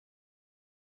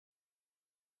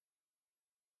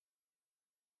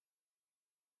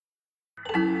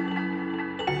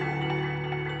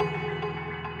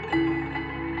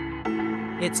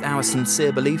It's our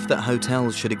sincere belief that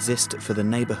hotels should exist for the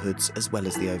neighbourhoods as well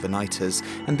as the overnighters,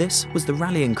 and this was the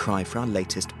rallying cry for our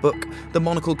latest book, The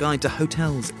Monocle Guide to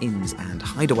Hotels, Inns and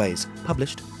Hideaways,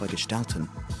 published by Gestalten.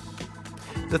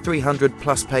 The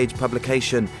 300-plus page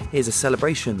publication is a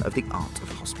celebration of the art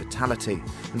of hospitality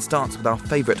and starts with our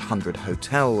favourite 100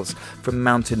 hotels, from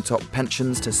mountaintop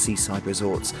pensions to seaside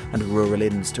resorts and rural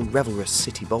inns to revelrous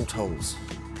city bolt holes.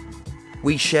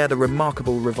 We share the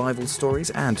remarkable revival stories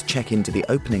and check into the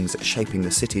openings shaping the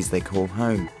cities they call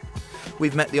home.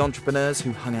 We've met the entrepreneurs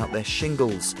who hung out their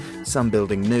shingles, some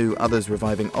building new, others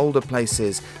reviving older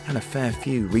places, and a fair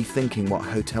few rethinking what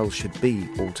hotels should be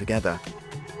altogether.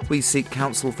 We seek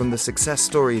counsel from the success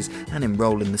stories and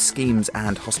enroll in the schemes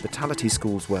and hospitality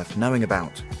schools worth knowing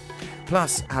about.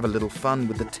 Plus, have a little fun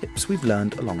with the tips we've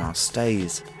learned along our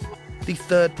stays. The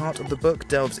third part of the book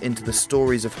delves into the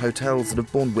stories of hotels that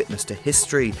have borne witness to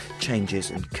history, changes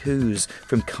and coups,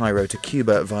 from Cairo to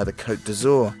Cuba via the Côte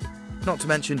d'Azur. Not to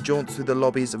mention jaunts through the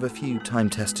lobbies of a few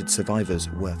time-tested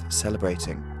survivors worth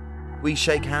celebrating. We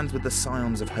shake hands with the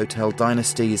scions of hotel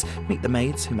dynasties, meet the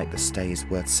maids who make the stays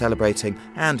worth celebrating,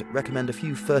 and recommend a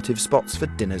few furtive spots for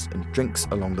dinners and drinks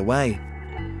along the way.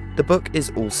 The book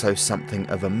is also something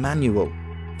of a manual.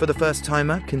 For the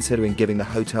first-timer considering giving the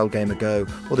hotel game a go,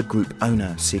 or the group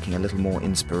owner seeking a little more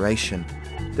inspiration.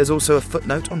 There's also a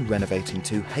footnote on renovating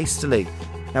too hastily.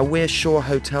 Now, we're sure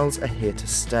hotels are here to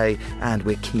stay, and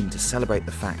we're keen to celebrate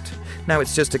the fact. Now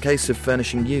it's just a case of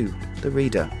furnishing you, the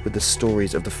reader, with the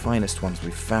stories of the finest ones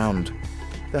we've found.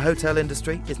 The hotel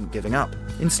industry isn't giving up.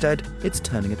 Instead, it's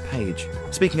turning a page.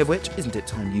 Speaking of which, isn't it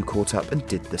time you caught up and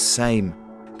did the same?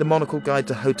 The Monocle Guide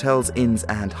to Hotels, Inns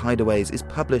and Hideaways is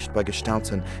published by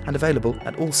Gestalten and available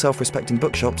at all self-respecting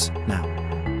bookshops now.